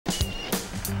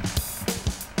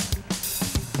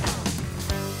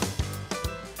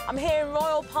I'm here in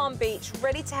Royal Palm Beach,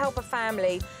 ready to help a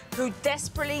family who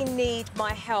desperately need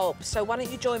my help. So why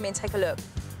don't you join me and take a look?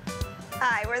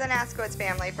 Hi, we're the Naskiewicz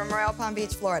family from Royal Palm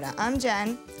Beach, Florida. I'm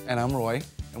Jen. And I'm Roy,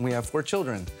 and we have 4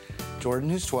 children. Jordan,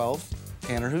 who's 12,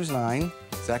 Tanner, who's 9,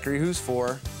 Zachary, who's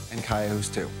 4, and Kaya, who's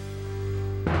 2.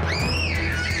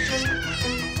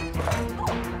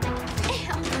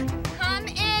 Come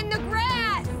in the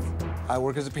grass! I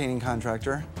work as a painting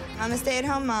contractor. I'm a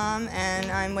stay-at-home mom,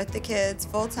 and I'm with the kids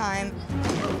full-time.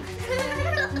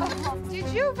 Did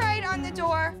you write on the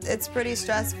door? It's pretty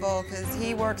stressful, because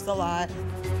he works a lot.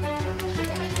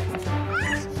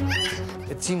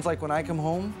 It seems like when I come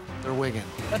home, they're wigging.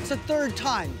 That's the 3rd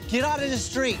time. Get out of the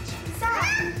street.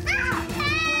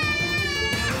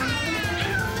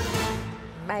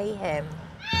 Mayhem.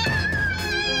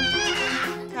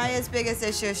 Kaya's biggest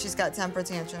issue is she's got temper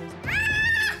tantrums.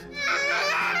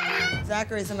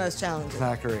 Zachary's the most challenging.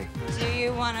 Zachary. Do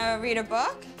you want to read a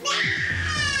book?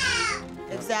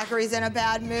 If Zachary's in a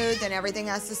bad mood, then everything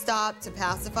has to stop to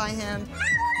pacify him.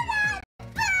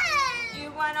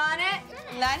 You want on it?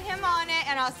 Let him on it,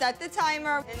 and I'll set the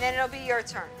timer, and then it'll be your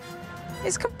turn.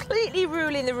 It's completely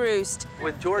ruling the roost.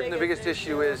 With Jordan, the biggest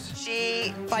issue is...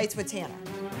 She fights with Tanner.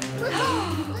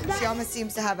 She almost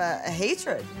seems to have a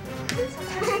hatred.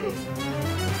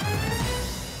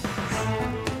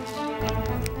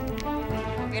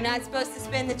 You're not supposed to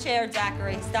spin the chair,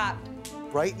 Zachary. Stop.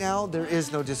 Right now, there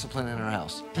is no discipline in our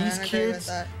house. These kids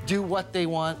do what they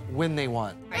want, when they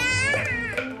want.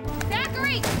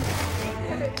 Zachary!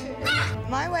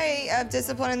 My way of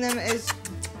disciplining them is...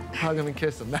 Hug them and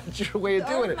kiss them. That's your way of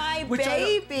doing it. My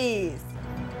babies.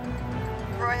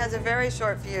 Roy has a very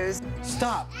short fuse.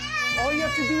 Stop. All you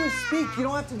have to do is speak. You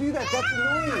don't have to do that. That's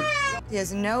annoying. He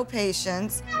has no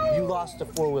patience. You lost a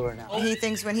 4-wheeler now. He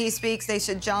thinks when he speaks, they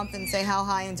should jump and say how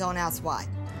high and don't ask why.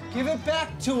 Give it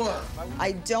back to her.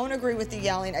 I don't agree with the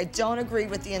yelling. I don't agree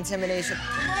with the intimidation.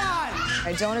 Come on!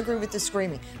 I don't agree with the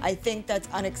screaming. I think that's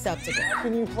unacceptable. How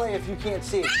can you play if you can't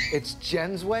see? It's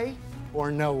Jen's way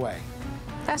or no way.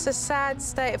 That's a sad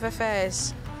state of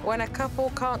affairs when a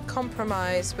couple can't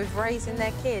compromise with raising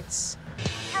their kids.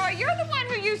 Roy, you're the one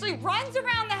who usually runs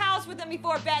around the house with them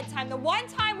before bedtime. The one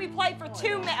time we played for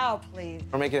 2 minutes. Oh, please.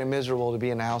 We're making it miserable to be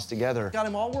in the house together. Got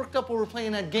him all worked up while we're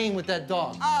playing that game with that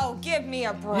dog. Oh, give me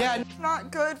a break. Yeah. It's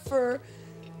not good for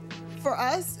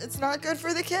us. It's not good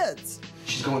for the kids.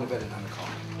 She's going to bed at 9 o'clock.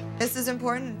 This is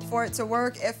important for it to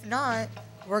work. If not,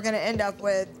 we're going to end up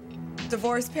with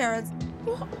divorced parents.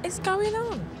 What is going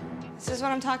on? This is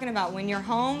what I'm talking about. When you're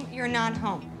home, you're not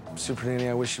home. Supernanny,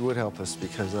 I wish you would help us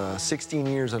because 16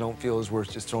 years I don't feel is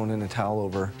worth just throwing in a towel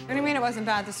over. What do you mean it wasn't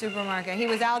bad at the supermarket? He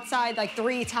was outside like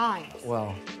 3 times.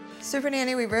 Well.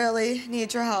 Supernanny, we really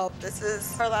need your help. This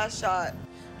is our last shot.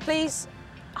 Please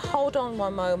hold on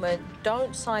one moment.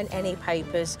 Don't sign any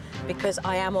papers because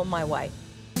I am on my way.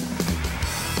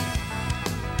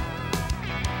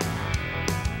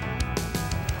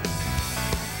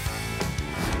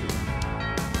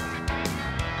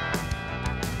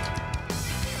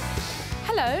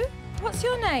 Hello, what's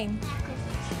your name?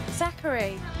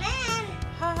 Zachary.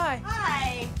 Hi.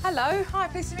 Hi. Hello, hi,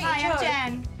 pleased to meet you, Hi, I'm Joe.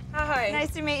 Jen. Hi.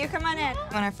 Nice to meet you. Come on in.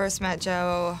 When I first met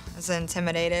Jo, I was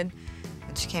intimidated.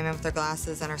 When she came in with her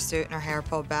glasses and her suit and her hair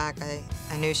pulled back,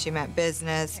 I knew she meant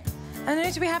business. And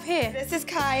who do we have here? This is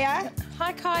Kaya.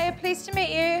 Hi, Kaya, pleased to meet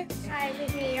you. Hi, good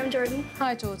to meet you. I'm Jordan.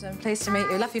 Hi, Jordan, pleased to meet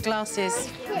you. Love your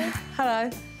glasses. Hello.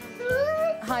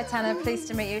 Hi, Tanner, pleased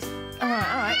to meet you. All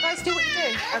right, guys, do what you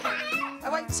do. Okay.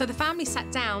 So the family sat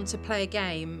down to play a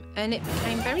game, and it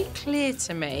became very clear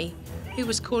to me who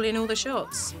was calling all the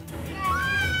shots.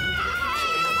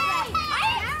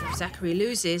 If Zachary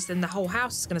loses, then the whole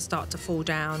house is going to start to fall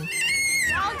down.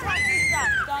 Don't touch your stuff.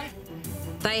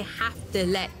 Don't. They have to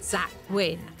let Zach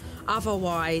win.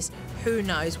 Otherwise, who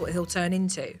knows what he'll turn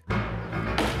into.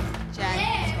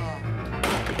 Jen,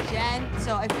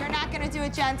 so if you're not going to do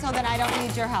it gentle, then I don't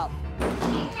need your help.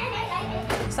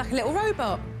 It's like a little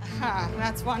robot.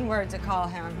 That's one word to call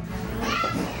him.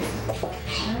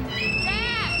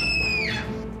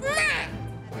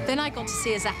 Then I got to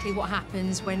see exactly what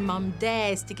happens when Mum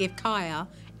dares to give Kaya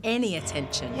any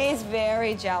attention. He's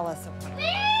very jealous of me.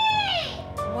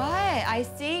 What? I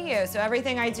see you. So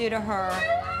everything I do to her,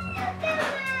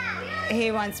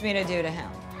 he wants me to do to him.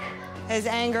 His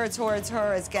anger towards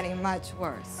her is getting much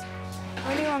worse.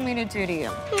 What do you want me to do to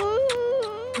you?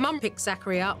 Mum picked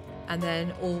Zachary up, and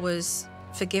then all was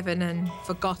forgiven and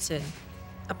forgotten,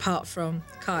 apart from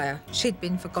Kaya. She'd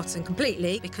been forgotten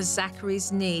completely because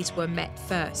Zachary's needs were met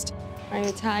first. Are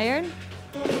you tired?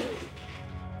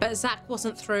 But Zach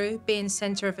wasn't through being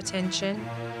centre of attention.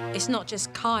 It's not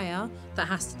just Kaya that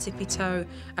has to tippy-toe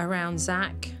around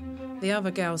Zach. The other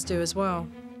girls do as well.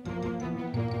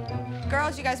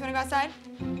 Girls, you guys want to go outside?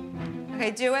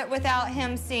 Okay, do it without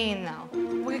him seeing, though.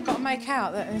 We've got to make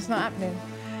out that it's not happening.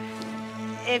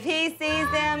 If he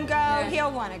sees them go,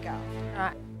 he'll want to go.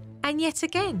 Right. And yet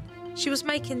again, she was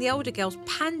making the older girls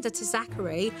pander to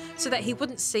Zachary so that he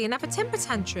wouldn't see and have a temper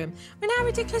tantrum. I mean, how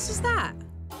ridiculous is that?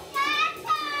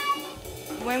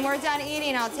 When we're done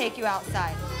eating, I'll take you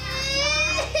outside.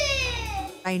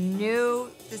 I knew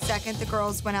the second the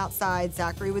girls went outside,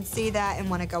 Zachary would see that and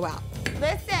want to go out.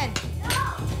 Listen.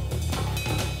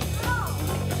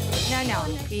 No,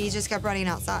 he just kept running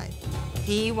outside.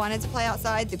 He wanted to play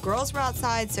outside, the girls were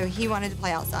outside, so he wanted to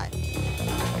play outside.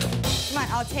 Come on,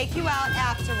 I'll take you out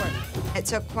afterward. It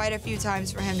took quite a few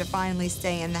times for him to finally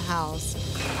stay in the house.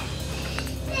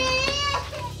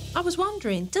 I was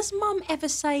wondering, does Mum ever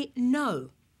say no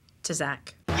to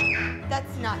Zach?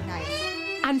 That's not nice.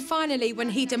 And finally, when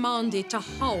he demanded to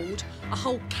hold a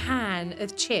whole can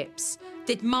of chips,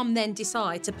 did Mum then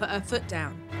decide to put her foot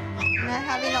down? I'm not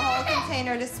having the whole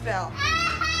container to spill.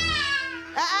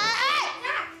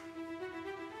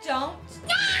 Don't.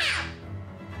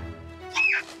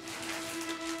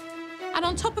 And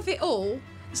on top of it all,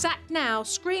 Zach now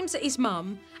screams at his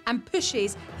mum and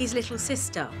pushes his little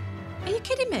sister. Are you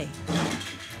kidding me?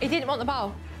 He didn't want the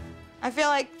bowl. I feel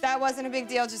like that wasn't a big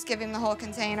deal. Just give him the whole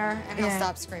container and he'll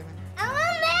stop screaming.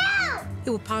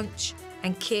 He will punch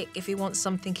and kick if he wants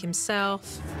something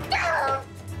himself. Stop.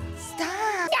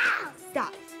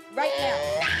 Stop. Right now.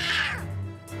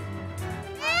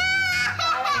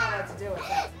 I don't know what to do with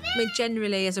that. I mean,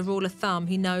 generally, as a rule of thumb,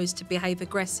 he knows to behave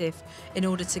aggressive in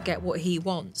order to get what he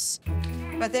wants.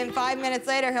 But then 5 minutes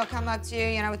later, he'll come up to you,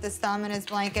 you know, with his thumb in his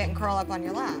blanket and curl up on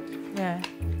your lap. Yeah.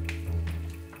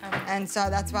 And so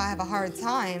that's why I have a hard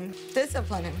time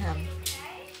disciplining him.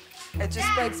 It just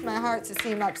breaks my heart to see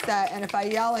him upset, and if I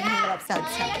yell at him, it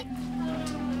upsets him.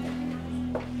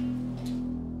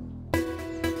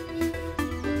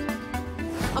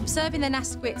 Observing the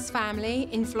Naskiewicz family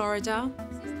in Florida,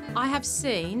 I have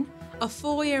seen a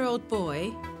 4-year-old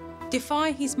boy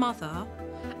defy his mother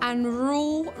and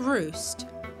rule roost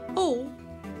all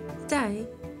day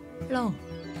long.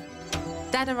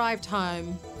 Dad arrived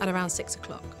home at around 6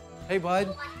 o'clock. Hey,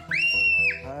 bud.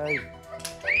 Hi.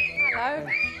 Hello.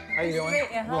 How you doing?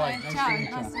 Hi.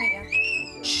 Nice to meet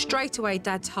you. Straight away,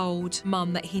 Dad told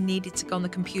Mum that he needed to go on the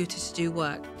computer to do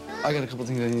work. I got a couple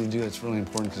things I need to do that's really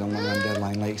important because I'm running on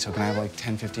deadline late, so can I have like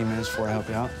 10, 15 minutes before I help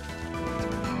you out?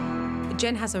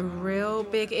 Jen has a real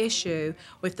big issue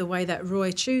with the way that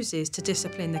Roy chooses to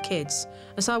discipline the kids.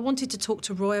 And so I wanted to talk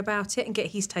to Roy about it and get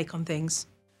his take on things.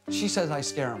 She says I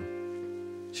scare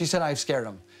him. She said I've scared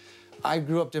him. I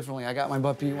grew up differently. I got my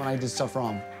butt beat when I did stuff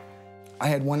wrong. I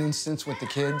had one instance with the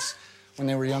kids when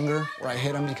they were younger where I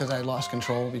hit them because I had lost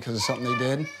control because of something they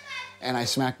did, and I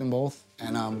smacked them both.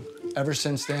 And ever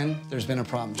since then, there's been a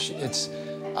problem.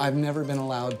 I've never been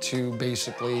allowed to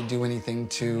basically do anything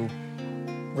to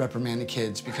reprimand the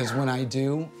kids because when I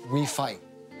do, we fight.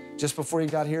 Just before he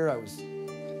got here, I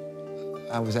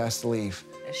was asked to leave.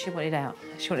 She wanted out.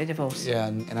 She wanted a divorce. Yeah,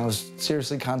 and I was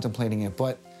seriously contemplating it,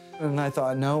 but and I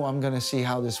thought, no, I'm gonna see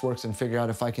how this works and figure out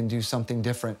if I can do something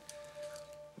different.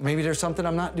 Maybe there's something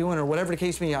I'm not doing or whatever the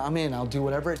case may be, I'm in. I'll do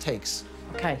whatever it takes.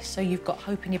 Okay, so you've got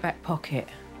hope in your back pocket,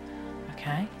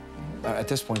 okay? At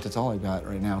this point, that's all I got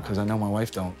right now because I know my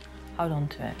wife don't. Hold on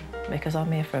to it, because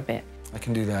I'm here for a bit. I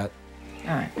can do that.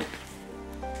 All right.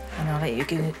 And I'll let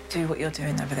you do what you're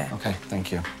doing over there. Okay,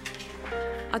 thank you.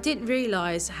 I didn't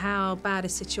realise how bad a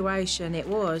situation it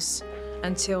was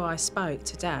until I spoke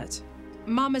to Dad.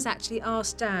 Mum has actually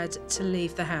asked Dad to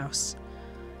leave the house.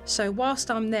 So whilst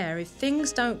I'm there, if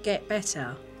things don't get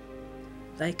better,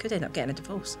 they could end up getting a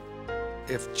divorce.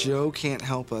 If Joe can't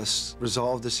help us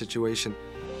resolve the situation,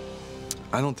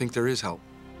 I don't think there is help.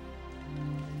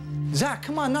 Zach,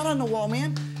 come on, not on the wall,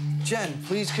 man. Jen,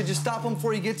 please, could you stop him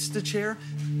before he gets the chair?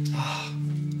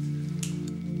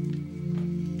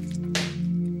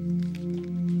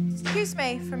 Excuse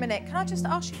me for a minute. Can I just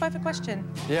ask you both a question?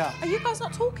 Yeah. Are you guys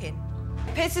not talking?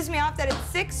 It pisses me off that it's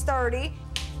 6:30.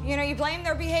 You know, you blame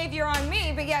their behavior on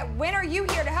me, but yet when are you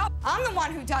here to help? I'm the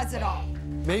one who does it all.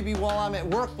 Maybe while I'm at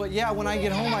work, but yeah, when I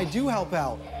get home, I do help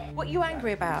out. What are you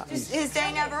angry about? Just his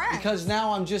day never ends. Because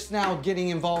now I'm just now getting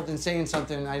involved in saying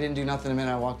something, and I didn't do nothing the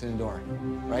minute I walked in the door,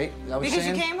 right? Is that what you're Because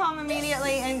saying? you came home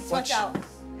immediately and slipped out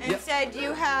and said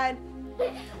you had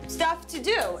stuff to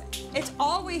do. It's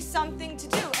always something to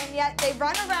do, and yet they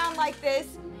run around like this,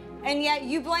 and yet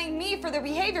you blame me for their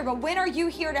behavior, but when are you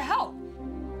here to help?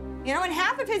 You know, and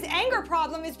half of his anger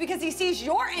problem is because he sees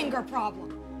your anger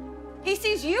problem. He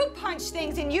sees you punch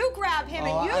things and you grab him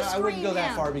and you scream I wouldn't go that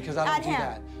him far because I don't do him.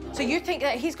 that. So you think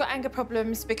that he's got anger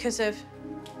problems because of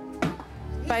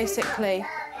basically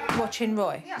watching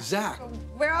Roy? Yeah. Zach.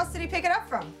 Where else did he pick it up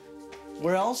from?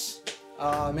 Where else?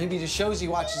 Maybe the shows he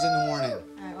watches in the morning. All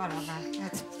right, whatever.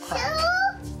 That's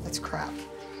crap. That's crap.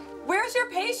 Where's your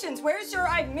patience? Where's your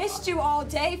I've missed you all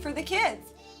day for the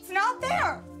kids? It's not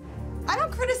there. I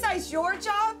don't criticize your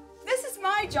job. This is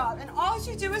my job, and all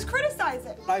you do is criticize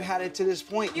it. I've had it to this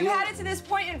point. You've had it to this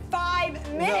point in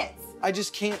 5 minutes. No, I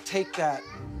just can't take that.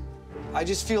 I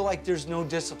just feel like there's no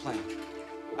discipline.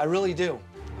 I really do.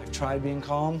 I've tried being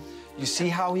calm. You see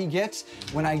how he gets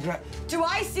when I grab. Do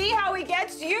I see how he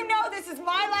gets? Do you know this is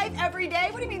my life every day?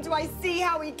 What do you mean, do I see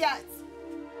how he gets?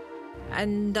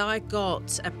 And I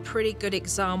got a pretty good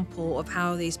example of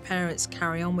how these parents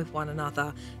carry on with one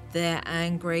another. They're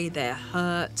angry, they're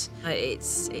hurt.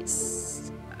 It's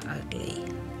ugly.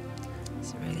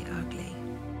 It's really ugly.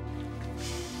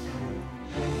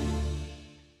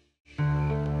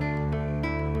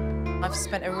 I've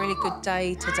spent a really good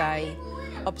day today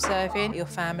observing your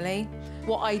family.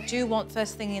 What I do want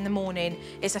first thing in the morning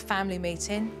is a family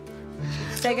meeting.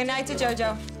 Say goodnight to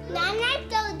Jojo. Night-night,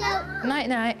 Dodo.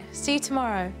 Night-night. See you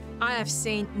tomorrow. I have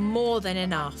seen more than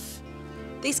enough.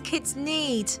 These kids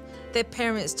need their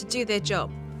parents to do their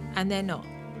job, and they're not.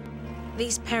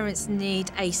 These parents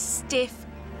need a stiff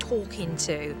talking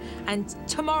to, and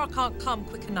tomorrow can't come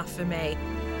quick enough for me.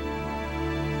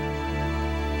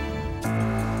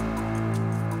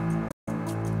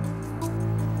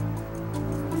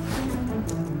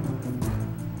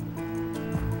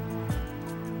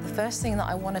 The first thing that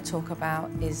I want to talk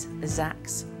about is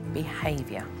Zach's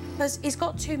behaviour, because he's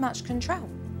got too much control.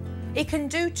 He can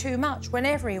do too much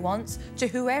whenever he wants to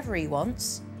whoever he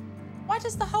wants. Why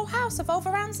does the whole house evolve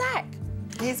around Zach?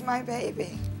 He's my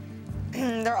baby.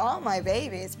 They're all my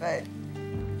babies, but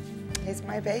he's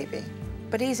my baby.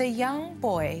 But he's a young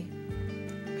boy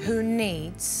who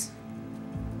needs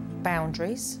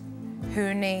boundaries,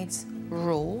 who needs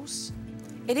rules.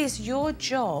 It is your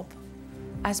job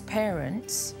as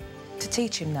parents to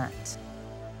teach him that.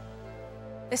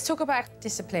 Let's talk about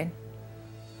discipline.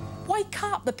 Wake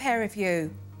up, the pair of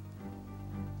you.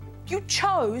 You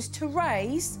chose to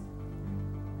raise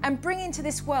and bring into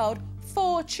this world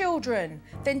 4 children.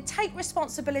 Then take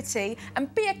responsibility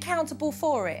and be accountable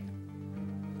for it.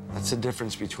 That's the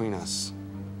difference between us.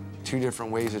 2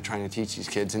 different ways of trying to teach these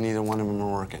kids, and neither one of them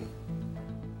are working.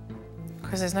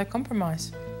 Because there's no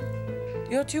compromise.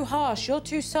 You're too harsh, you're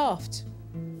too soft.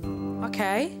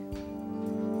 Okay.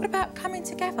 What about coming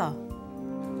together?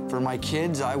 For my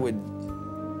kids, I would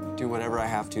do whatever I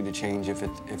have to change if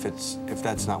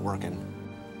that's not working.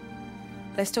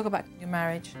 Let's talk about your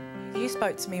marriage. You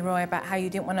spoke to me, Roy, about how you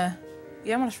don't want to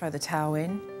throw the towel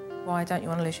in. Why don't you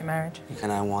want to lose your marriage?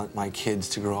 And I want my kids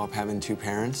to grow up having 2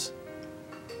 parents.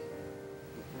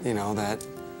 You know, that...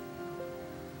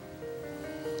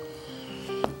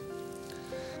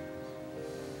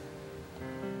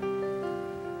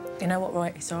 You know what,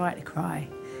 Roy? It's all right to cry.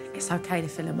 It's okay to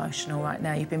feel emotional right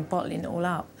now. You've been bottling it all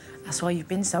up. That's why you've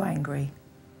been so angry.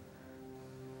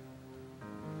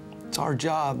 It's our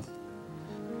job.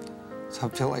 So I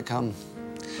feel like I'm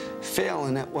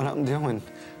failing at what I'm doing.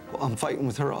 Well, I'm fighting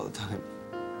with her all the time.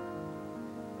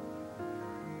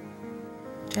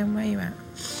 Jen, where are you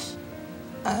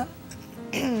at?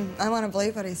 I want to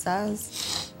believe what he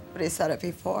says, but he said it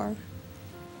before.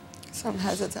 So I'm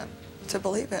hesitant to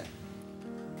believe it.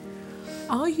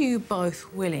 Are you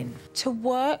both willing to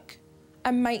work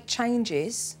and make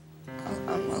changes?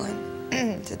 I'm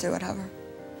willing to do whatever.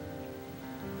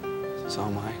 So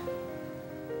am I.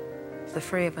 The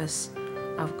 3 of us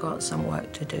have got some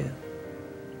work to do.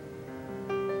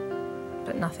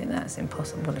 But nothing that's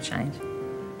impossible to change.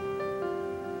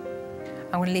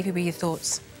 I'm going to leave you with your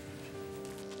thoughts.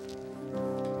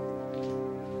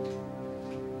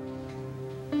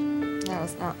 That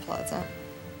was not pleasant.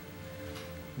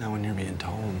 Now when you're being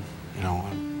told, you know,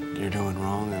 what you're doing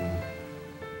wrong and...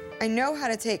 I know how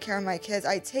to take care of my kids.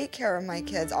 I take care of my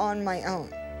kids on my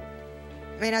own.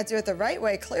 I may not do it the right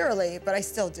way, clearly, but I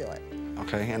still do it.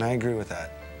 Okay, and I agree with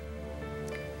that.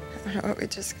 I don't know what we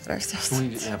just got ourselves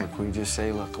into. Yeah, but can we just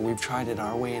say, look, we've tried it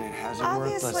our way and it hasn't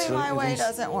worked. Obviously, my way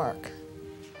doesn't work.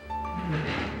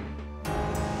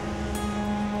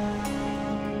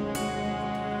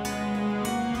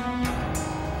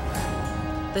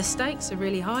 The stakes are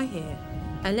really high here.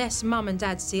 Unless Mum and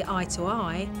Dad see eye to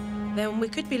eye, then we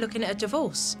could be looking at a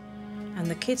divorce. And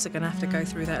the kids are going to have to go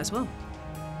through that as well.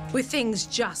 With things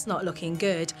just not looking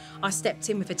good, I stepped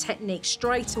in with a technique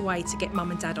straight away to get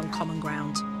Mum and Dad on common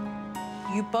ground.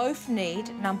 You both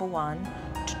need, number one,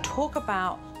 to talk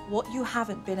about what you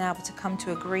haven't been able to come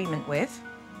to agreement with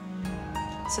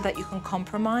so that you can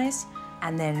compromise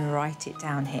and then write it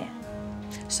down here.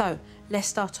 So, let's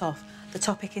start off. The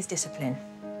topic is discipline.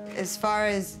 As far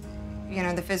as, you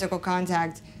know, the physical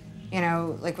contact, you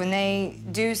know, like when they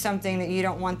do something that you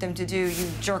don't want them to do, you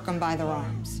jerk them by their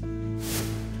arms.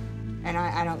 And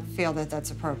I don't feel that that's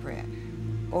appropriate.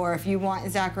 Or if you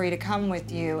want Zachary to come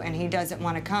with you and he doesn't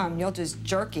want to come, you'll just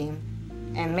jerk him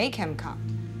and make him come.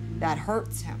 That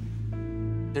hurts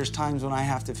him. There's times when I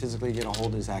have to physically get a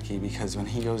hold of Zachy because when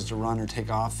he goes to run or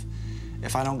take off,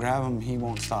 if I don't grab him, he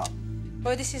won't stop.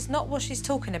 Boy, this is not what she's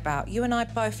talking about. You and I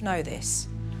both know this.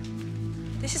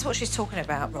 This is what she's talking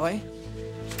about, Roy.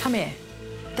 Come here.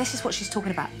 This is what she's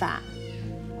talking about, that.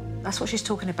 That's what she's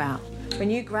talking about.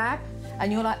 When you grab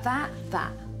and you're like that.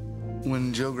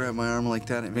 When Joe grabbed my arm like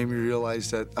that, it made me realize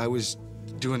that I was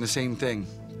doing the same thing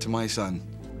to my son.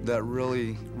 That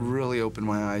really, really opened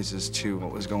my eyes as to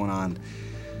what was going on.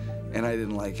 And I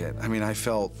didn't like it. I mean, I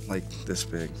felt like this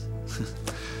big.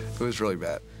 It was really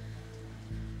bad.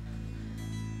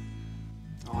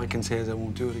 All I can say is I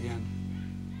won't do it again.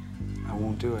 I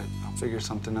won't do it. I'll figure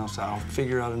something else out. I'll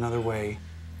figure out another way.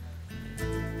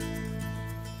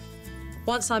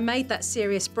 Once I made that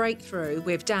serious breakthrough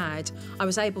with Dad, I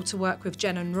was able to work with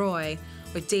Jen and Roy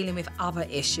with dealing with other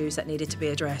issues that needed to be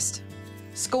addressed.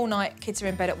 School night, kids are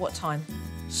in bed at what time?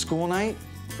 School night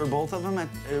for both of them?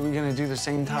 Are we gonna do the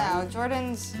same time? No,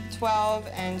 Jordan's 12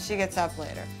 and she gets up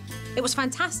later. It was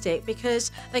fantastic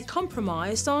because they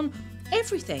compromised on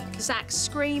everything. Zach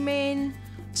screaming,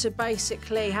 to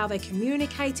basically how they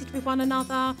communicated with one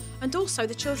another, and also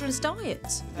the children's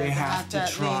diets. They have to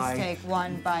try. At least take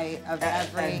one bite of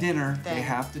every At dinner, thing. they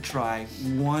have to try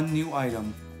one new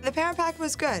item. The parent pack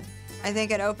was good. I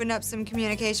think it opened up some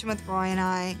communication with Roy and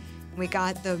I. We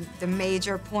got the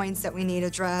major points that we need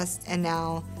addressed, and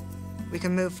now we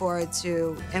can move forward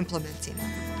to implementing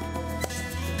them.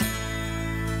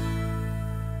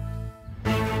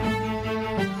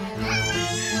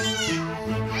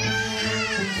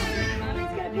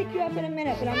 Pick you up in a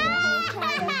minute, but I'm gonna hold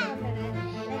Tyler for a minute,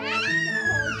 and then I'm gonna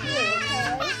hold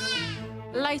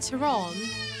you, okay? Later on,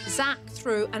 Zach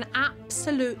threw an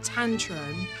absolute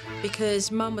tantrum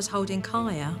because Mum was holding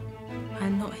Kaya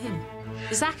and not him.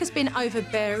 Zach has been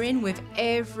overbearing with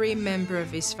every member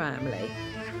of his family.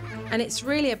 And it's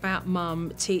really about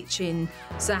Mum teaching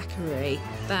Zachary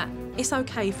that it's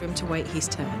okay for him to wait his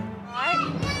turn. Right?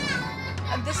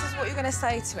 And this is what you're going to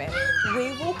say to him.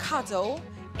 We will cuddle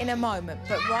in a moment,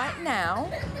 but right now,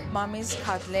 Mummy's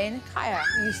cuddling Kaya.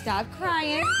 You stop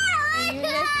crying and you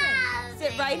listen.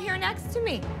 Sit right here next to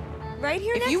me. Right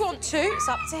here next to me. If you want to, it's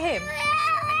up to him.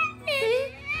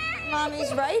 See?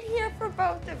 Mommy's right here for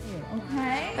both of you,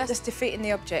 okay? That's just defeating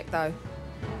the object, though.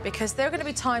 Because there are going to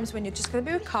be times when you're just going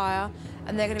to be with Kaya,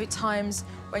 and there are going to be times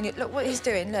when you... Look what he's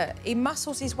doing, look. He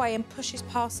muscles his way and pushes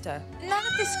past her. None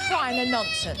of this crying and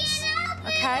nonsense,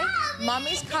 OK?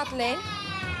 Mummy's cuddling,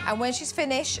 and when she's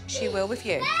finished, she will with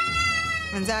you.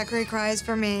 When Zachary cries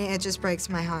for me, it just breaks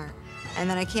my heart. And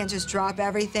then I can't just drop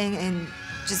everything and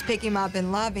just pick him up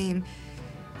and love him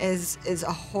is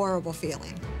a horrible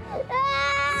feeling.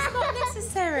 It's not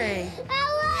necessary.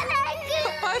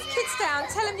 Put both kids down.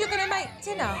 Tell them you're going to make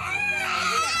dinner. I'm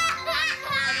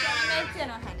gonna make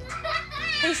dinner, honey.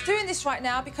 He's doing this right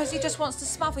now because he just wants to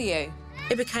smother you.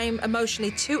 It became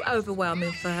emotionally too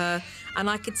overwhelming for her, and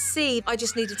I could see I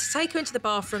just needed to take her into the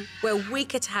bathroom where we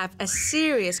could have a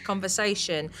serious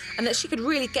conversation and that she could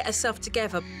really get herself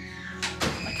together.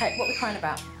 OK, what are we crying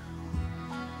about?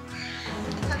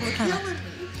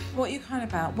 What are you crying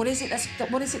about? What is it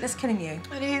that's killing you?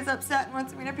 And he's upset and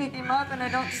wants me to pick him up, and I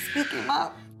don't just pick him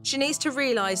up. She needs to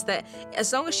realise that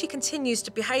as long as she continues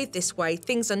to behave this way,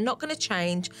 things are not going to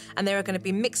change and there are going to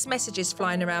be mixed messages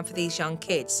flying around for these young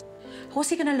kids. What's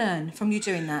he going to learn from you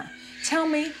doing that? Tell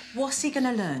me, what's he going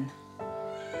to learn?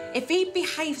 If he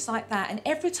behaves like that and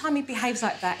every time he behaves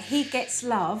like that, he gets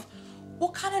love,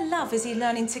 what kind of love is he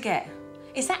learning to get?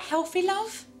 Is that healthy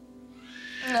love?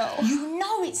 No. You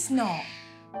know it's not.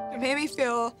 It made me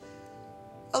feel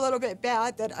a little bit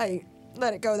bad that I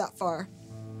let it go that far.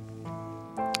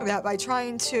 That by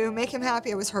trying to make him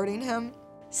happy, I was hurting him.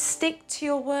 Stick to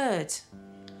your word.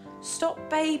 Stop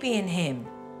babying him.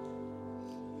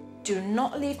 Do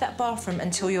not leave that bathroom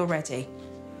until you're ready.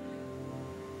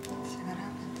 See what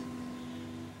happened?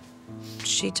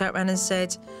 She turned around and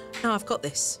said, no, I've got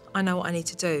this. I know what I need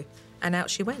to do. And out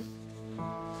she went.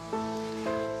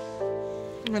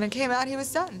 When it came out, he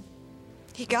was done.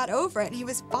 He got over it and he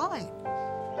was fine.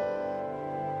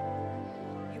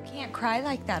 You can't cry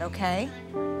like that, okay?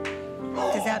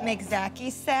 Because that makes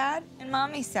Zachy sad and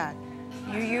Mommy sad.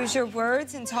 You use your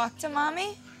words and talk to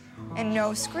Mommy, and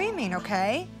no screaming,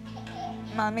 okay?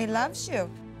 Mommy loves you.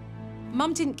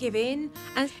 Mum didn't give in,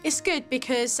 and it's good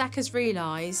because Zach has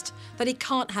realised that he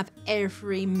can't have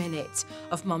every minute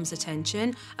of Mum's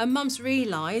attention, and Mum's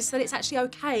realised that it's actually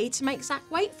OK to make Zach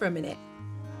wait for a minute.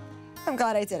 I'm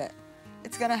glad I did it.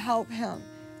 It's gonna help him.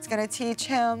 It's gonna teach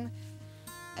him,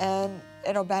 and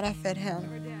it'll benefit him.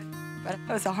 But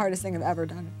it was the hardest thing I've ever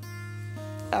done,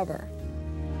 ever.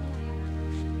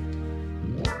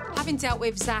 Having dealt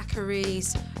with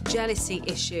Zachary's jealousy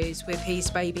issues with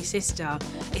his baby sister,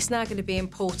 it's now going to be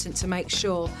important to make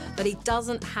sure that he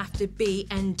doesn't have to be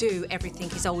and do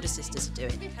everything his older sisters are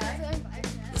doing.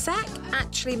 Zach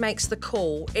actually makes the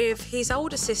call if his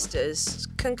older sisters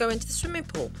can go into the swimming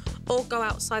pool or go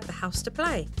outside the house to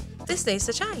play. This needs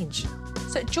to change.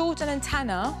 So Jordan and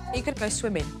Tanner, you could go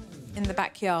swimming in the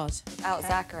backyard. Out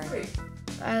Zachary.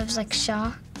 I was like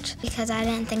shocked because I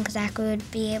didn't think Zachary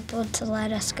would be able to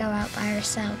let us go out by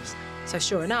ourselves. So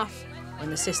sure enough,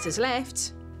 when the sisters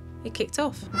left, he kicked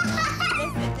off.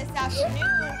 Listen, this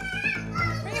afternoon,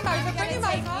 bring him over, bring him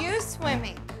over. Take you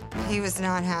swimming. He was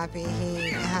not happy. He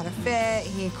had a fit,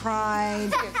 he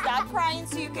cried. Stop crying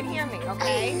so you can hear me,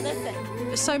 okay?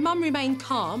 Listen. So Mum remained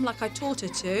calm, like I taught her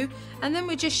to, and then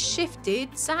we just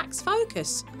shifted Zach's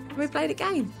focus. We played a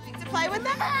game. To play with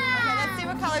them? Okay, let's see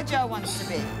what color Joe wants to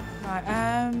be. Right,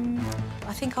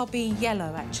 I think I'll be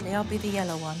yellow, actually. I'll be the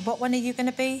yellow one. What one are you going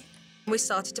to be? We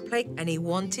started to play, and he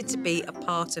wanted to be a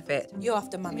part of it. You're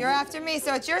after Mummy. You're after me,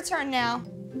 so it's your turn now.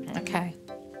 OK.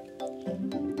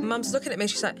 Mum's looking at me,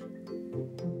 she's like,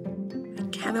 I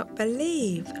cannot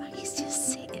believe he's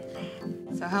just sitting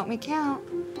there. So help me count.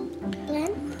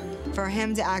 For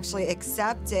him to actually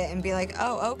accept it and be like,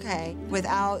 oh, okay,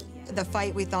 without the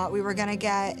fight we thought we were gonna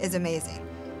get is amazing.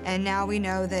 And now we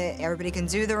know that everybody can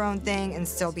do their own thing and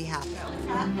still be happy.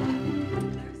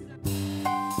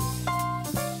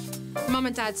 Mum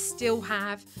and Dad still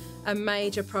have a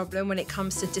major problem when it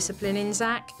comes to disciplining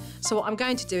Zach. So what I'm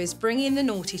going to do is bring in the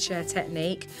naughty chair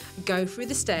technique, go through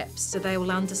the steps so they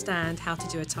will understand how to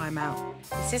do a timeout.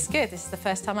 This is good. This is the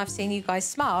first time I've seen you guys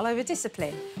smile over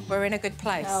discipline. We're in a good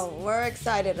place. Oh, we're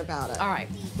excited about it. All right.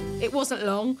 It wasn't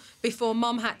long before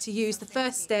Mum had to use the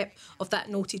first step of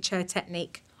that naughty chair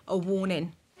technique, a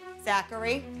warning.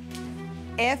 Zachary,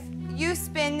 if you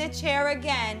spin the chair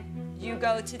again, you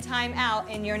go to time out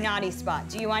in your naughty spot.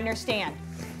 Do you understand?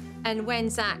 And when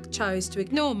Zach chose to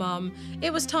ignore Mum,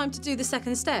 it was time to do the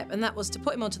second step, and that was to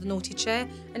put him onto the naughty chair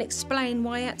and explain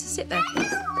why he had to sit there.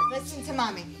 Listen to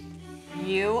Mommy.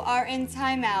 You are in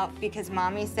timeout because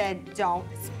Mommy said don't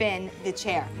spin the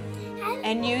chair.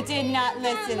 And you did not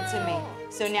listen to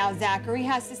me. So now Zachary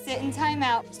has to sit in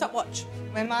timeout. Stopwatch.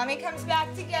 When Mommy comes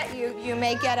back to get you, you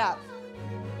may get up.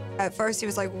 At first he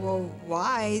was like, well,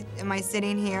 why am I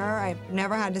sitting here? I've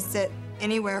never had to sit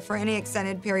anywhere for any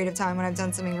extended period of time when I've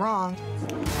done something wrong.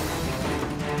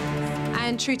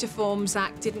 And true to form,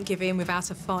 Zach didn't give in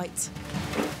without a fight.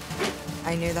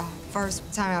 I knew the first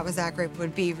time out with Zachary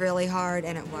would be really hard,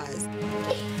 and it was.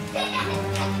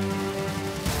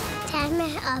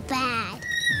 Times are bad.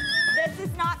 This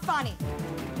is not funny.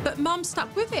 But Mum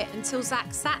stuck with it until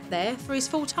Zach sat there for his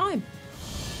full time.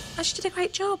 And she did a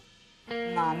great job.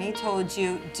 Mommy told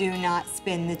you do not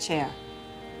spin the chair.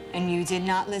 And you did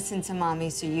not listen to Mommy,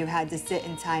 so you had to sit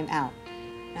in time out.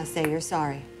 Now say you're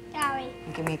sorry. Sorry.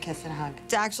 And give me a kiss and a hug.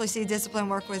 To actually see discipline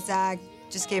work with Zach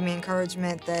just gave me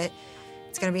encouragement that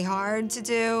it's gonna be hard to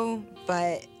do,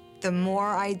 but the more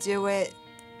I do it,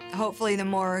 hopefully the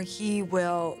more he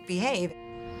will behave.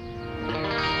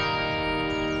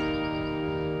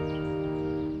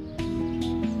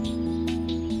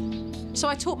 So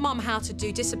I taught Mum how to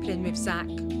do discipline with Zach,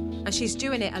 and she's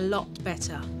doing it a lot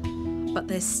better. But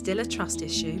there's still a trust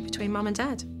issue between Mum and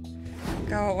Dad.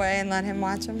 Go away and let him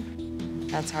watch him?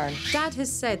 That's hard. Dad has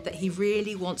said that he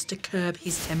really wants to curb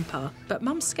his temper, but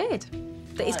Mum's scared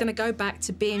that he's going to go back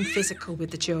to being physical with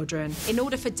the children. In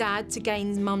order for Dad to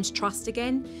gain Mum's trust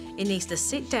again, he needs to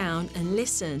sit down and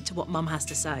listen to what Mum has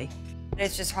to say.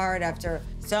 It's just hard after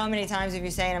so many times of you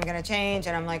saying I'm gonna change,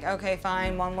 and I'm like, okay,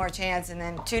 fine, one more chance, and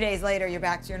then 2 days later, you're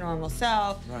back to your normal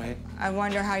self. Right. I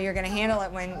wonder how you're gonna handle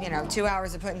it when, 2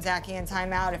 hours of putting Zachy in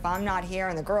timeout, if I'm not here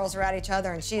and the girls are at each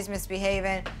other and she's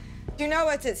misbehaving. You know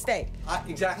what's at stake.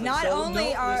 Exactly. Not So, only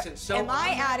no, are, listen, so am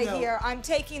I on that out of note- here, I'm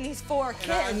taking these 4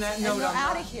 kids on that and note, you're I'm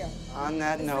out not- of here. On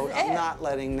that This note, is I'm it. not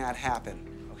letting that happen,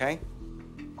 okay?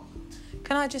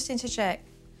 Can I just interject?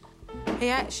 He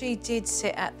actually did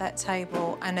sit at that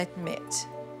table and admit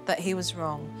that he was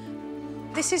wrong.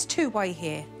 This is two-way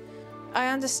here. I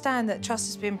understand that trust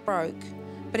has been broke,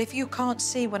 but if you can't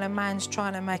see when a man's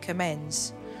trying to make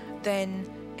amends, then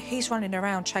he's running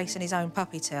around chasing his own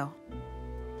puppy tail.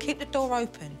 Keep the door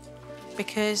open,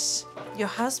 because your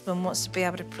husband wants to be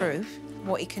able to prove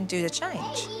what he can do to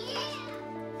change.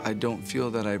 I don't feel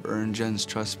that I've earned Jen's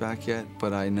trust back yet,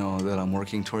 but I know that I'm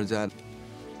working towards that.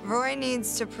 Roy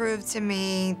needs to prove to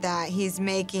me that he's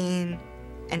making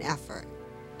an effort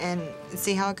and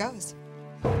see how it goes.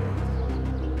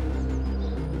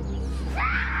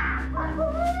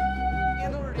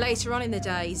 Later on in the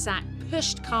day, Zach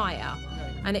pushed Kaya,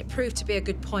 and it proved to be a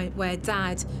good point where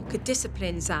Dad could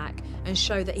discipline Zach and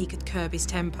show that he could curb his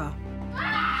temper.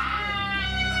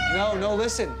 No,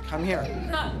 listen, come here.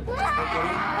 No, put the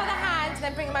hand,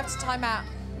 then bring him over to timeout.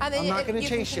 And then I'm not gonna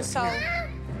chase you. Console.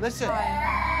 Listen,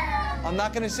 I'm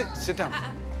not gonna sit down.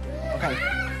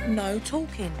 Okay. No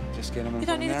talking. Just get him in You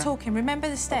don't front need of to talking. Remember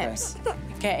the steps. Okay.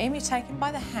 You get him, you take him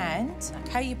by the hand,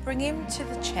 okay? You bring him to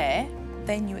the chair,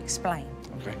 then you explain.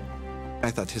 Okay. I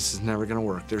thought this is never gonna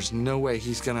work. There's no way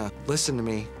he's gonna listen to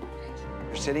me.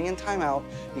 You're sitting in timeout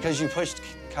because you pushed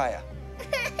Kaya.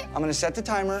 I'm gonna set the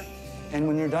timer, and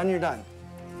when you're done, you're done.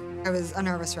 I was a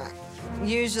nervous wreck.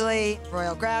 Usually, Roy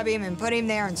will grab him and put him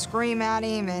there and scream at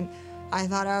him, and I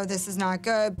thought, oh, this is not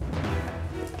good.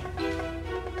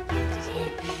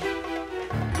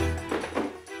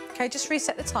 Okay, just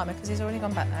reset the timer because he's already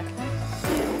gone back there,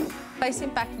 okay? Place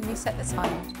him back and reset the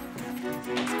timer.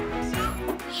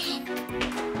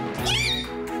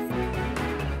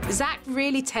 Zach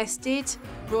really tested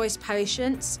Roy's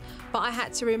patience, but I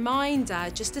had to remind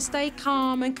Dad just to stay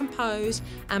calm and composed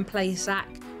and place Zach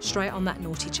straight on that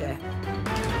naughty chair.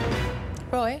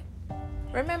 Roy,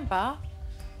 remember,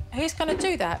 he's going to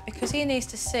do that because he needs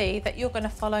to see that you're going to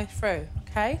follow through,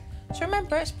 OK? So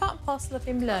remember, it's part and parcel of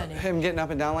him learning. Him getting up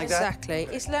and down like that? Exactly.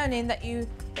 He's learning that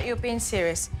you're being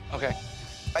serious. Okay.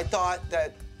 I thought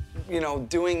that, you know,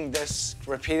 doing this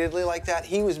repeatedly like that,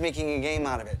 he was making a game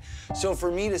out of it. So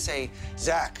for me to say,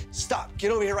 Zach, stop,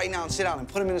 get over here right now and sit down and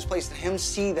put him in his place, and him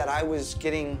see that I was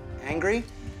getting angry,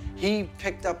 he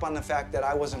picked up on the fact that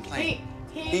I wasn't playing.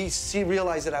 He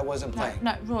realized that I wasn't playing.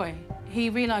 No, Roy, he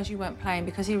realised you weren't playing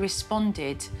because he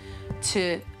responded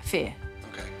to fear.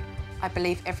 Okay. I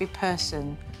believe every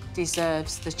person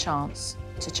deserves the chance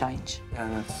to change. Yeah,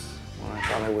 that's what I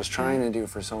thought I was trying to do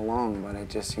for so long, but it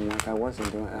just seemed like I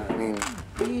wasn't doing it. I mean...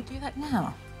 Will you do that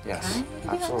now? Yes, okay?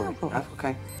 absolutely. That's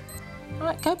okay. All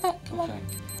right, go back, come on.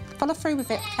 Follow through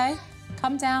with it, OK?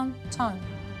 Come down, time.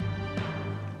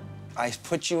 I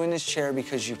put you in this chair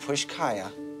because you pushed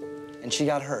Kaya, and she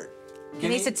got hurt. He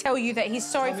needs to tell you that he's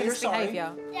sorry for this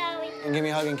behaviour. And give me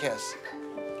a hug and kiss.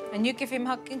 And you give him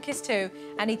a hug and kiss too,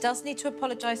 and he does need to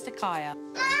apologise to Kaya.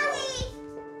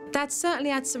 Dad certainly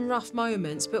had some rough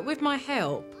moments, but with my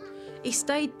help, he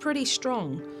stayed pretty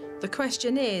strong. The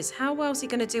question is, how well's he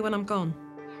going to do when I'm gone?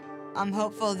 I'm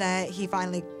hopeful that he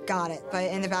finally got it, but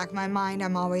in the back of my mind,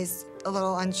 I'm always a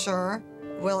little unsure.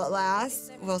 Will it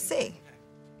last? We'll see.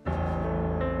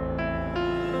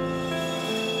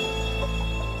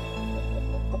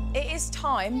 It is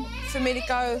time for me to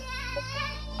go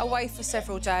away for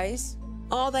several days.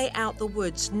 Are they out the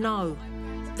woods? No.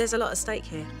 There's a lot at stake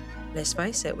here. Let's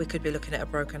face it, we could be looking at a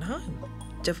broken home.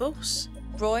 Divorce.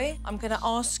 Roy, I'm going to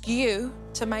ask you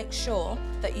to make sure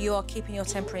that you are keeping your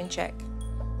temper in check.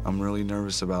 I'm really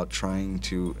nervous about trying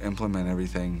to implement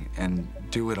everything and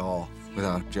do it all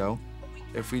without Joe.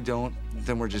 If we don't,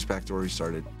 then we're just back to where we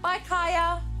started. Bye,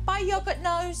 Kaya. Bye, Yogurt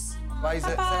Nose. Bye,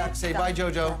 Zach. Say bye,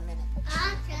 Jojo.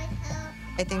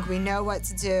 I think we know what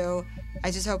to do.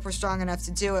 I just hope we're strong enough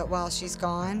to do it while she's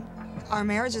gone. Our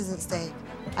marriage is at stake.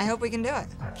 I hope we can do it.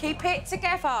 Keep it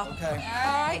together. Okay.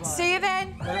 All right, see you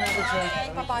then.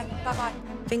 Bye-bye, bye-bye.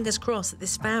 Fingers crossed that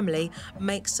this family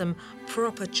makes some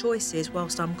proper choices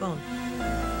whilst I'm gone.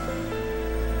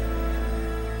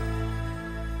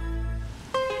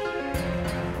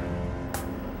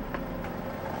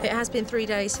 It has been 3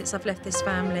 days since I've left this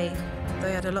family.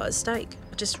 They had a lot at stake.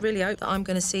 I just really hope that I'm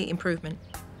going to see improvement.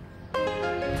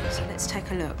 So let's take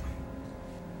a look.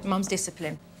 Mum's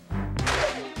discipline.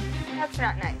 That's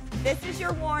not nice. This is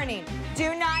your warning.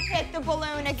 Do not hit the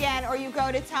balloon again or you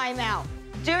go to timeout.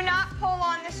 Do not pull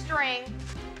on the string.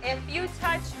 If you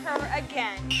touch her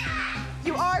again,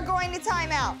 you are going to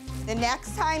timeout. The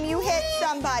next time you hit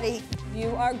somebody, you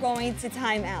are going to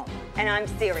timeout. And I'm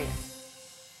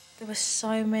serious. There were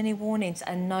so many warnings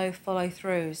and no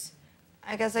follow-throughs.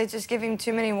 I guess I just give him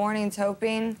too many warnings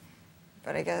hoping,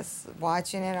 but I guess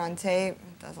watching it on tape,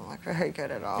 it doesn't look very good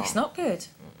at all. It's not good.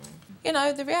 You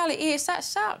know, the reality is that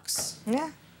sucks.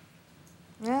 Yeah.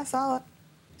 Yeah, solid.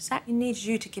 Zach needs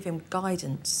you to give him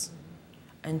guidance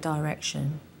and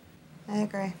direction. I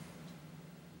agree.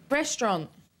 Restaurant.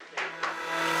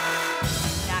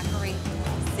 Zachary,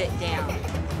 sit down.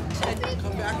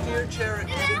 Come back to your chair.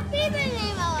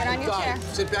 Get on your chair.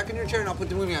 Sit back in your chair and I'll put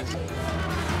the movie on.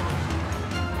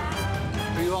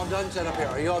 Are you all done? Sit up here.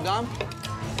 Are you all done?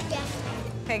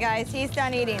 Okay, guys, he's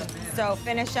done eating, so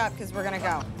finish up, because we're gonna go.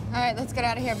 All right, let's get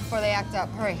out of here before they act up.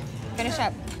 Hurry, finish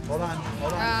up. Hold on.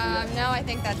 No, I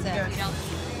think that's it. You don't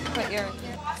put your...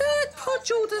 Good, poor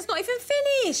Jordan's not even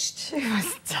finished. She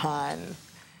was done.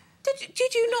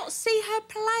 Did you not see her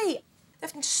plate? They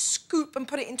have to scoop and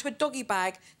put it into a doggy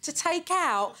bag to take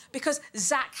out because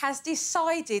Zach has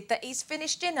decided that he's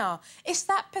finished dinner. It's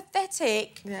that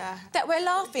pathetic that we're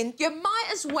laughing. You might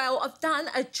as well have done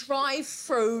a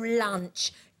drive-through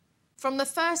lunch. From the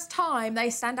first time they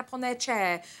stand up on their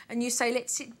chair and you say,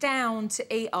 let's sit down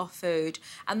to eat our food,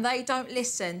 and they don't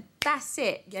listen, that's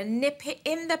it. You nip it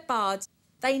in the bud.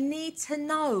 They need to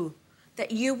know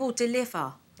that you will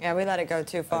deliver. Yeah, we let it go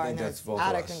too far. I think and that's it's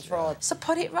out of control. Yeah. So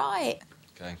put it right.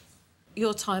 Okay.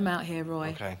 Your time out here, Roy.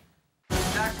 Okay.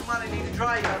 Zach, come on, I need to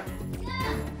dry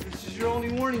you. This is your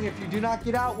only warning. If you do not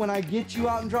get out when I get you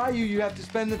out and dry you, you have to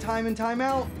spend the time in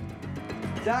timeout.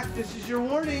 Zach, this is your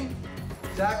warning.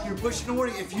 Zach, you're pushing the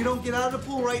warning. If you don't get out of the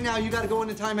pool right now, you got to go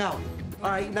into timeout.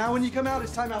 All right, now when you come out,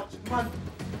 it's timeout. So come on.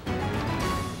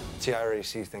 See, I already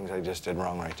see things I just did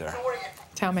wrong right there.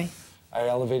 Tell me. I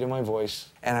elevated my voice,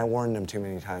 and I warned them too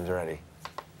many times already.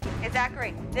 Hey,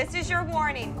 Zachary, this is your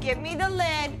warning. Give me the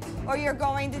lid, or you're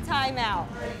going to timeout.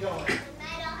 Where are you going?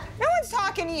 No one's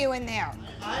talking to you in there.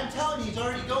 I'm telling you, he's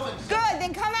already going. Good,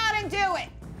 then come out and do it.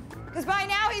 Because by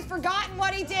now he's forgotten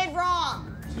what he did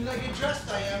wrong. As soon as I get dressed,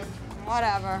 I am.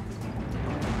 Whatever.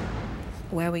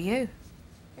 Where were you?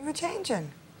 You were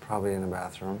changing. Probably in the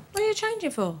bathroom. What are you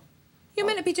changing for? You're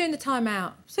meant to be doing the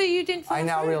timeout, so you didn't follow I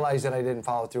now through. realize that I didn't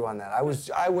follow through on that.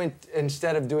 I went,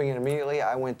 instead of doing it immediately,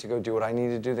 I went to go do what I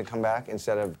needed to do, then come back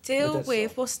instead of... Deal But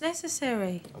with what's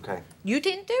necessary. Okay. You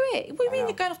didn't do it. What do you mean know.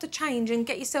 you're going off to change and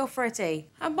get yourself ready?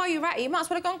 And while you're at it, you might as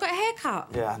well have gone and got a haircut.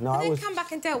 Yeah, no, and I then was... come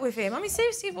back and dealt with him. I mean,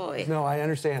 seriously, boy. No, I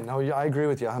understand. No, I agree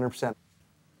with you 100%.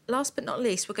 Last but not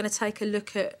least, we're going to take a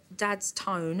look at Dad's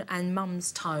tone and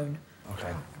Mum's tone.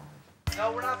 Okay.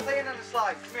 No, we're not playing on the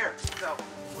slide. Come here. No,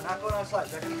 we're not going on the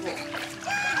slide. Back in the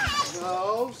pool.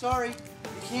 No, sorry.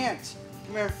 You can't.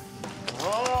 Come here.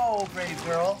 Oh, brave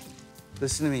girl.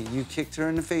 Listen to me. You kicked her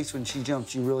in the face when she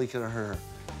jumped. You really could have hurt her.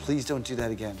 Please don't do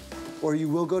that again. Or you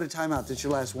will go to timeout. That's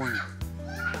your last warning.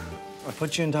 I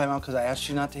put you in timeout because I asked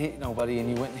you not to hit nobody and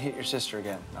you went and hit your sister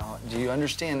again. Now, do you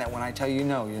understand that when I tell you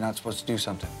no, you're not supposed to do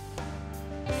something?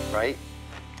 Right?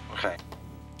 Okay.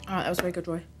 All right, that was very good,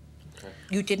 Roy. Okay.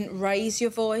 You didn't raise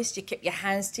your voice. You kept your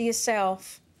hands to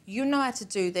yourself. You know how to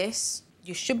do this.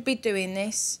 You should be doing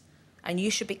this, and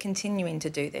you should be continuing to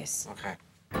do this. Okay.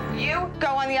 You go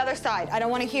on the other side. I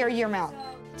don't want to hear your mouth.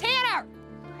 Tanner!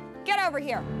 Get over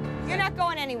here. You're not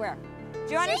going anywhere.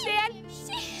 Do you understand?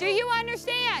 Do you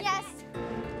understand? Yes.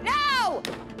 No!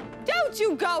 Don't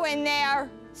you go in there.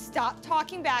 Stop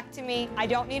talking back to me. I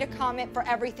don't need a comment for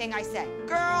everything I say.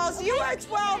 Girls, you are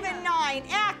 12 and 9.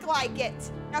 Act like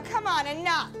it. Now, come on,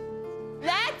 enough.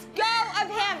 Let go of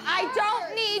him. I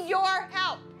don't need your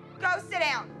help. Go sit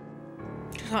down.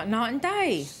 Like night and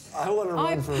day. I want to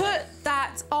I run for... put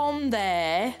that on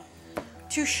there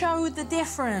to show the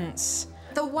difference.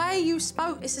 The way you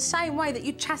spoke is the same way that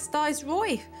you chastised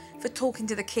Roy for talking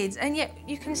to the kids, and yet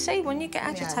you can see when you get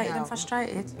agitated and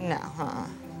frustrated. No,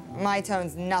 my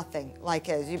tone's nothing like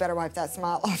his. You better wipe that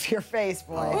smile off your face,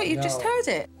 boy. What, you just heard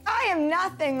it? I am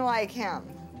nothing like him.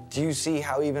 Do you see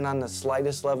how even on the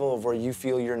slightest level of where you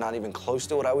feel you're not even close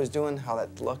to what I was doing, how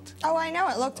that looked? Oh, I know,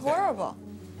 it looked horrible.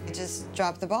 You just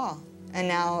dropped the ball. And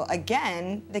now,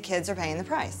 again, the kids are paying the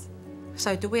price.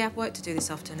 So, do we have work to do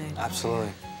this afternoon?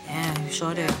 Absolutely. Yeah, we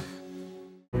sure do.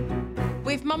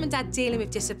 With Mum and Dad dealing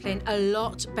with discipline a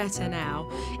lot better now,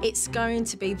 it's going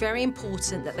to be very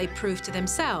important that they prove to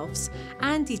themselves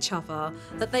and each other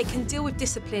that they can deal with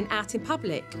discipline out in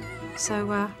public.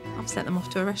 So I've sent them off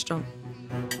to a restaurant.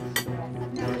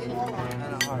 Kind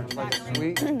of hard. Like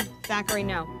sweet. Zachary,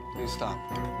 no. Please stop.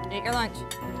 Eat your lunch.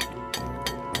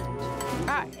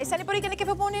 Is anybody going to give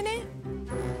a warning here?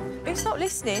 Who's not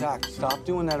listening? Zach, stop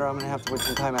doing that or I'm going to have to put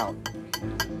some time out.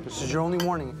 This is your only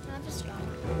warning.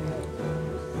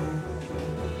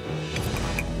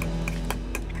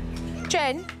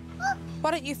 Jen,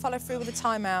 why don't you follow through with the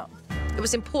timeout? It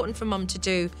was important for Mum to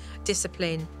do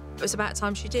discipline. It was about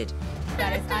time she did.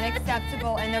 That is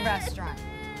unacceptable in the restaurant.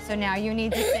 So now you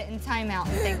need to sit in timeout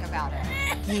and think about it.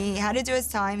 He had to do his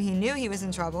time. He knew he was in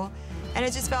trouble, and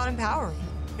it just felt empowering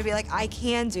to be like, I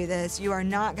can do this. You are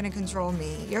not going to control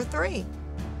me. You're 3.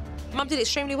 Mum did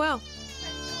extremely well.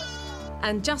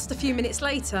 And just a few minutes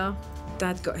later,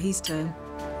 Dad got his turn.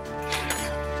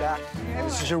 Jack,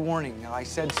 this is your warning. Now, I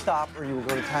said stop or you will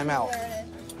go to timeout.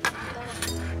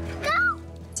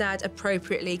 Dad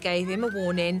appropriately gave him a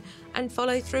warning and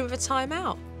followed through with a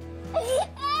timeout.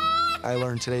 I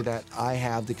learned today that I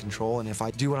have the control, and if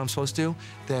I do what I'm supposed to,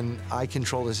 then I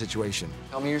control the situation.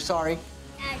 Tell me you're sorry.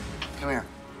 Come here.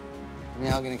 Give me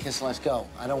a hug and a kiss and let's go.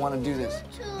 I don't want to do this.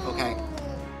 Okay.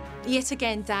 Yet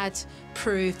again, Dad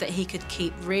proved that he could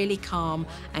keep really calm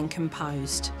and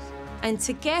composed. And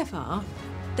together,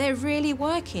 they're really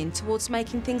working towards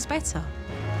making things better.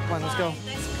 Come on, let's go.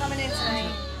 Thanks for coming in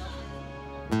tonight.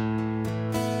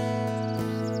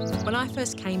 When I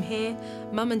first came here,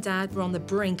 Mum and Dad were on the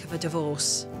brink of a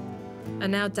divorce.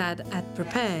 And now Dad had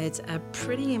prepared a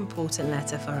pretty important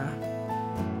letter for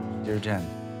her. Dear Jen,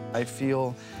 I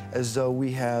feel as though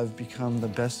we have become the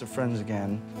best of friends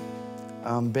again.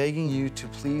 I'm begging you to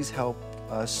please help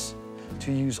us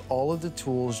to use all of the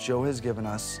tools Joe has given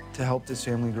us to help this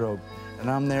family grow. And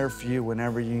I'm there for you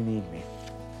whenever you need me.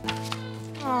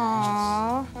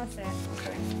 Aww. That's it.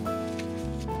 Okay.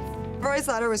 Roy's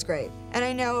letter was great, and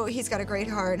I know he's got a great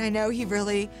heart, and I know he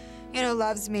really,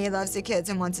 loves me, loves the kids,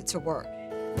 and wants it to work.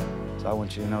 So I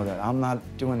want you to know that I'm not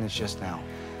doing this just now.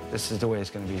 This is the way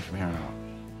it's going to be from here on out.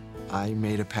 I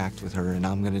made a pact with her, and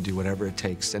I'm going to do whatever it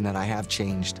takes, and that I have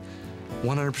changed.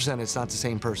 100%, it's not the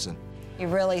same person. You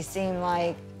really seem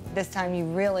like this time you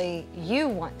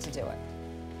want to do it.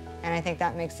 And I think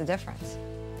that makes a difference.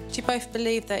 Do you both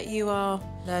believe that you are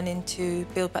learning to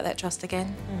build back that trust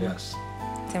again? Yes.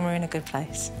 Then we're in a good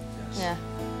place. Yeah.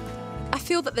 I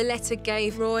feel that the letter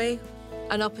gave Roy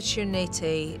an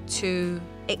opportunity to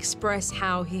express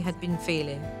how he had been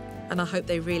feeling. And I hope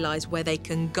they realise where they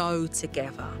can go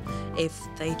together if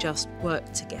they just work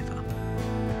together.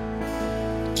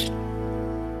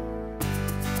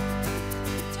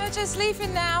 Jojo's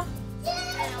leaving now.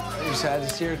 Are you sad to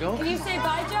see her go? Can you say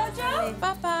bye, Jojo?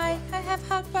 Bye-bye. I have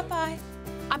hug. Bye-bye.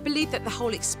 I believe that the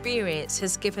whole experience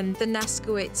has given the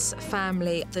Naskiewicz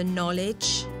family the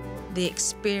knowledge, the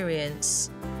experience,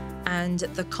 and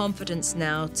the confidence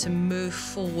now to move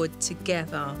forward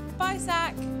together. Bye,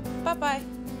 Zach. Bye-bye.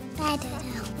 Bye,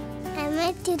 Dodo. I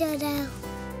miss you, Dodo.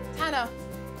 Hannah.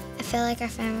 I feel like our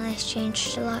family has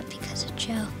changed a lot because of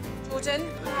Joe. Jordan.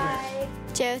 Bye.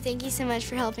 Joe, thank you so much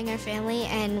for helping our family,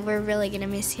 and we're really gonna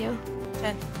miss you.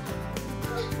 Jen.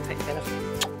 Take care.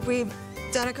 We've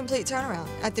done a complete turnaround.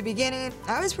 At the beginning,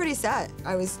 I was pretty sad.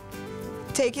 I was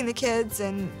taking the kids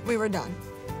and we were done.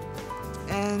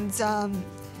 And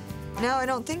now I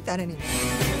don't think that anymore.